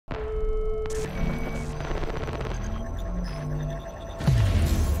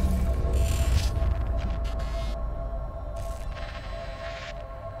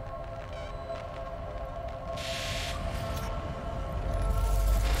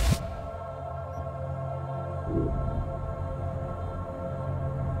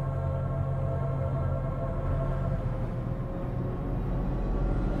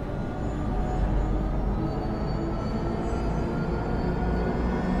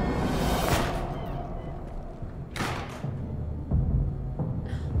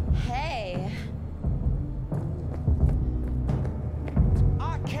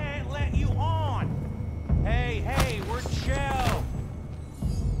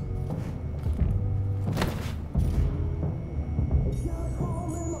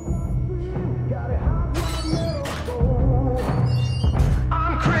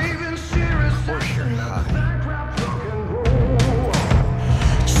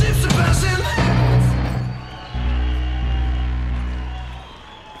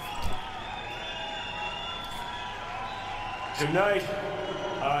Tonight,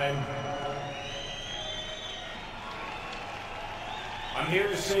 I'm here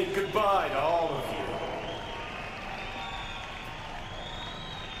to say goodbye to all of you.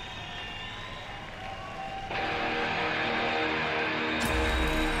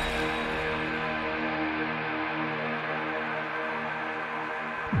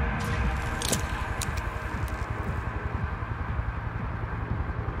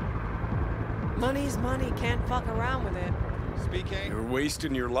 Money's money, can't fuck around with it. Speaking. You're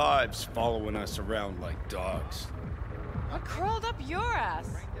wasting your lives following us around like dogs. What crawled up your ass?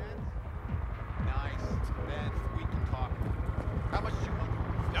 Nice. Then we can talk. How much you want?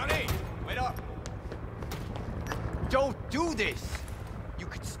 Johnny, wait up. Don't do this. You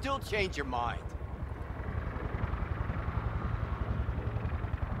could still change your mind.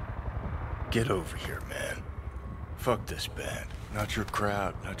 Get over here, man. Fuck this band. Not your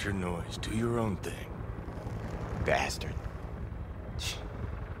crowd, not your noise. Do your own thing. Bastard.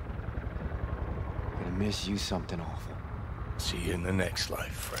 Gonna miss you something awful. See you in the next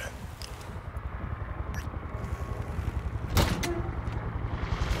life, friend.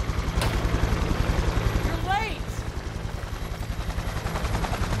 You're late!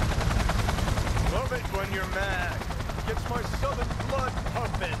 Love it when you're mad. Gets my southern blood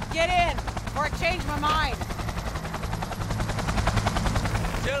pumping. Get in, or I change my mind.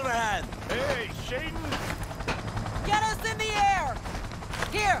 Silverhand! Hey, Shaden! Get us in the air!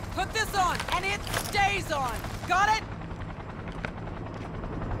 Here, put this on, and it stays on. Got it?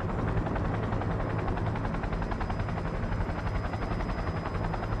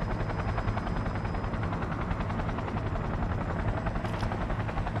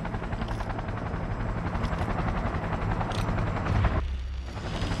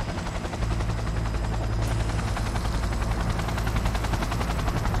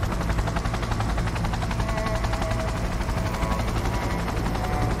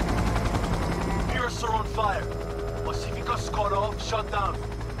 Are on fire. Pacifica's cut off, shut down.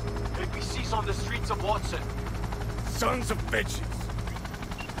 APC's on the streets of Watson. Sons of bitches!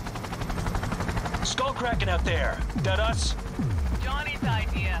 Skull cracking out there. That us? Johnny's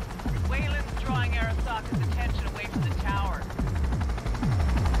idea. Wayland's drawing Arasaka's attention away from the tower.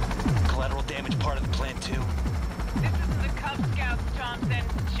 Collateral damage part of the plan too. This isn't the Cub Scouts, Thompson.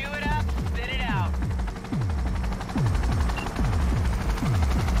 Chew it up, spit it out.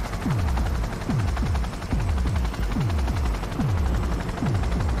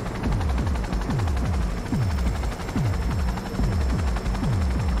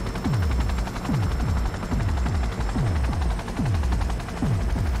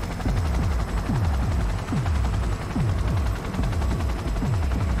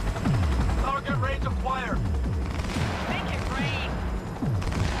 Target range acquired. Make it rain.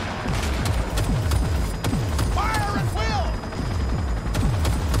 Fire at will!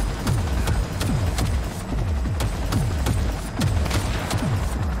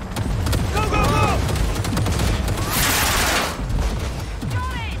 Go, go, go!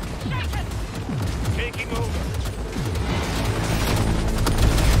 Johnny, shake it! Taking over.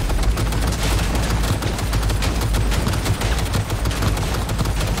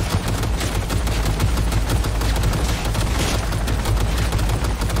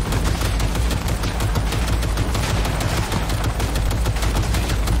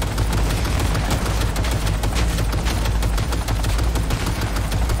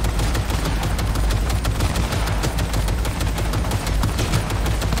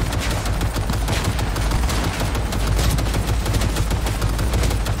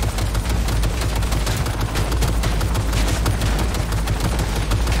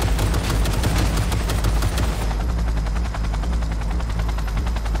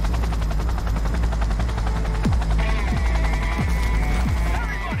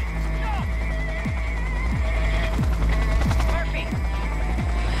 Murphy!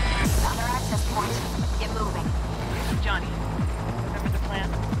 Other access point. Get moving. Johnny, remember the plan?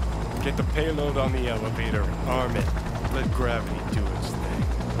 Get the payload on the elevator, arm it, let gravity do its thing.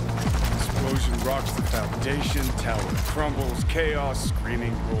 Explosion rocks the foundation, tower crumbles, chaos,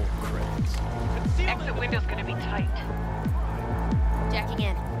 screaming roll credits. Exit window's gonna be tight. Jacking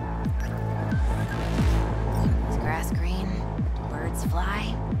in. Is grass green? Do birds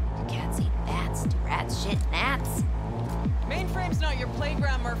fly? Do cats eat bats? Do rats shit gnats? Mainframe's not your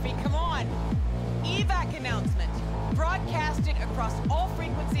playground, Murphy. Come on. Evac announcement. Broadcast it across all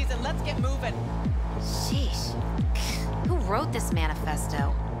frequencies and let's get moving. Sheesh. Who wrote this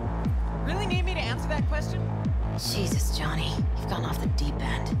manifesto? Really need me to answer that question? Jesus, Johnny. You've gone off the deep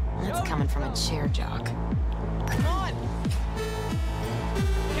end. And that's coming from a chair jock. Come on.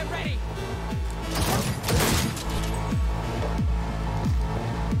 Get ready.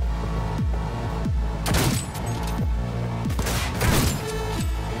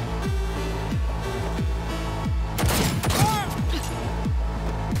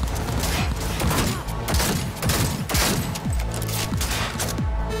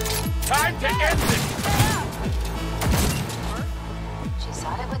 She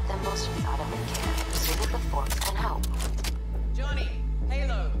sought it with thimbles, she sought it with care. Pursued with forks and hope. Johnny,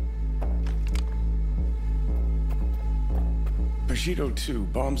 payload. Bushido 2,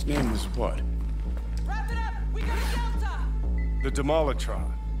 bomb's name is what? Wrap it up! We got a Delta! The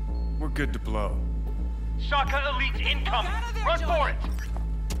Demolitron. We're good to blow. Shaka Elite incoming! Out of there, Run Johnny. for it!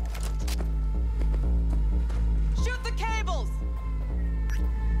 Shoot the cables!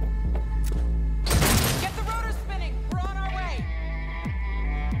 Get the rotor spinning! We're on our way!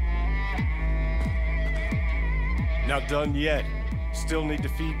 Not done yet. Still need to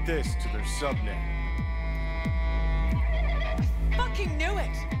feed this to their subnet. Fucking knew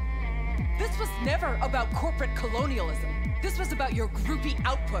it! This was never about corporate colonialism. This was about your groupie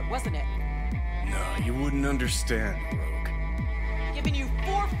output, wasn't it? No, you wouldn't understand, Rogue. Giving you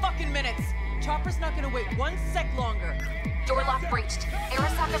 4 fucking minutes. Chopper's not gonna wait 1 sec longer. Door lock breached.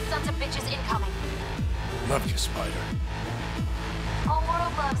 Arasaka's sons of bitches incoming. Love you, Spider. Whole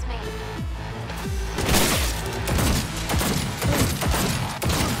world loves me.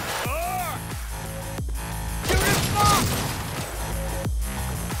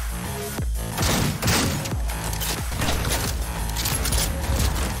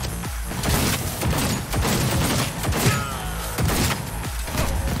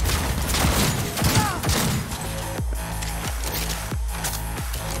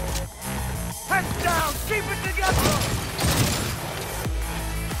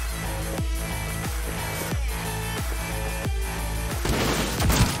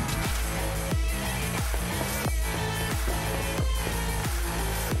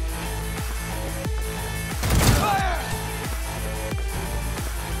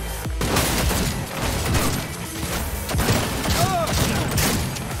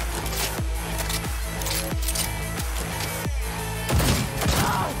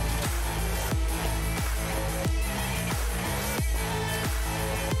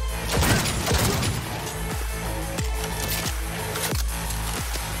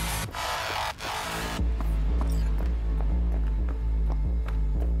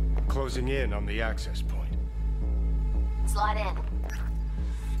 Closing in on the access point. Slide in.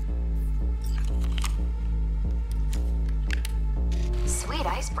 Sweet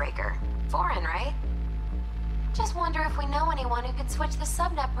icebreaker. Foreign, right? Just wonder if we know anyone who could switch the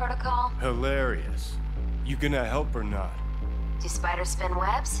subnet protocol. Hilarious. You gonna help or not? Do spiders spin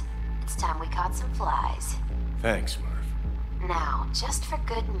webs? It's time we caught some flies. Thanks, Murph. Now, just for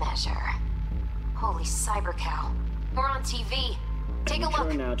good measure. Holy cyber cow. We're on TV. Take a look.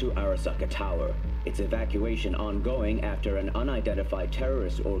 Return now to Arasaka Tower. Its evacuation ongoing after an unidentified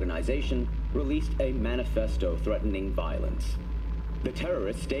terrorist organization released a manifesto threatening violence. The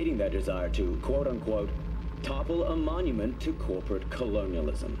terrorists stating their desire to, quote-unquote, topple a monument to corporate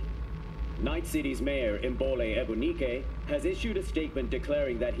colonialism. Night City's mayor, Imbole Ebunike, has issued a statement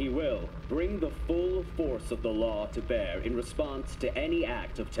declaring that he will bring the full force of the law to bear in response to any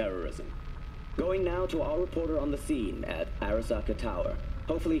act of terrorism. Going now to our reporter on the scene at Arasaka Tower.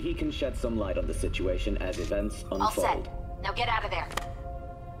 Hopefully he can shed some light on the situation as events unfold. All set. Now get out of there.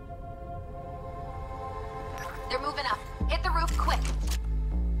 They're moving up. Hit the roof quick.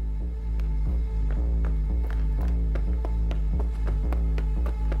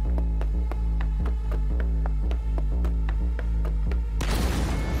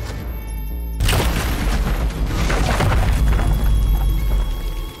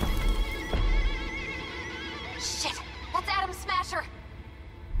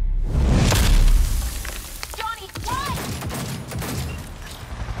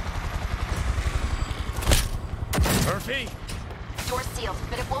 Door's sealed,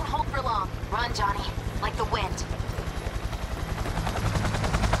 but it won't hold for long. Run, Johnny. Like the wind.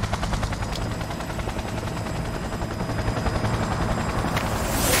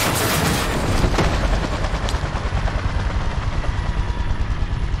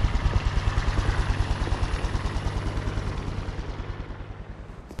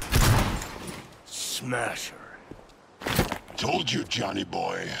 Smasher. Told you, Johnny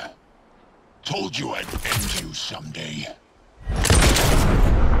boy. Told you I'd end you someday.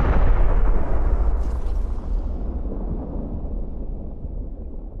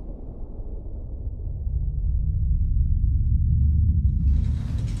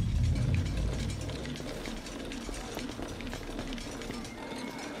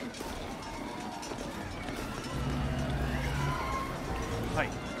はい、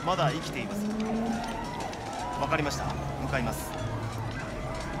まだ生きています。わかりました。向かいます。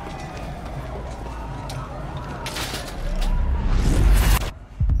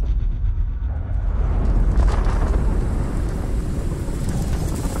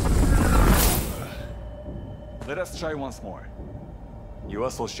Let us try once more. Your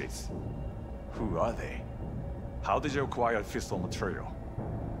associates. Who are they? How did you acquire fissile material?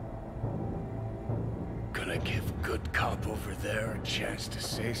 Gonna give good cop over there a chance to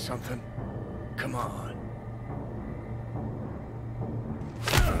say something? Come on.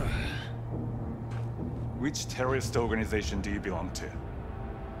 Which terrorist organization do you belong to?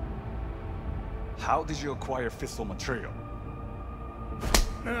 How did you acquire fissile material?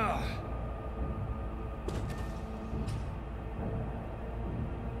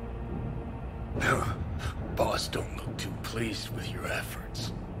 Boss don't look too pleased with your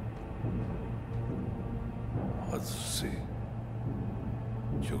efforts. 아저씨,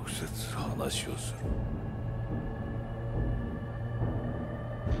 直接話をする.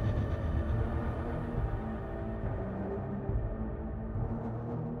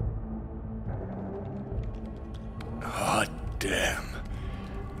 Hot damn.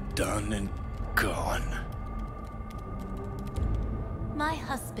 Done and gone. My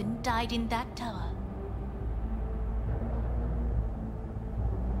husband died in that tower.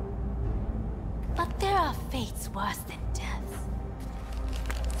 But there are fates worse than death.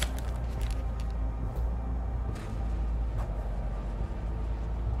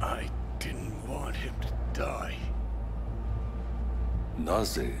 I didn't want him to die. な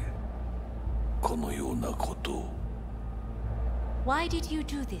ぜこのようなことを? Why did you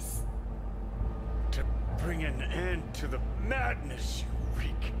do this? To bring an end to the madness you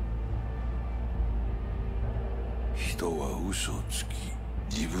wreak. 人は嘘をつき、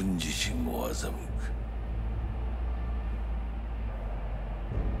自分自身も欺く。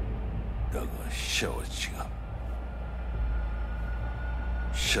だが死者は違う。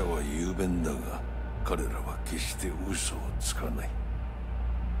死者は雄弁だが、彼らは決して嘘をつかない。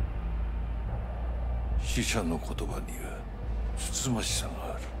死者の言葉にはつつましさが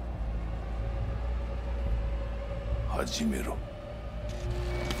ある。始めろ。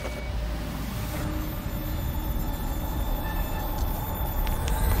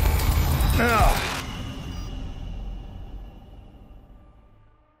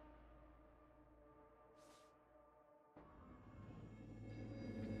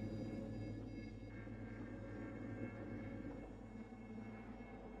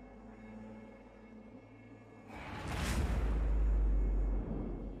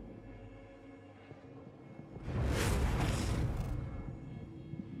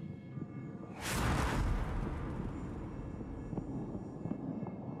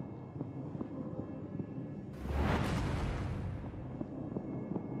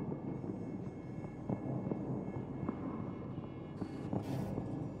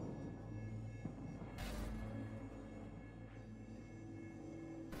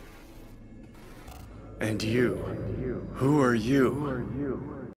And you? Who are you?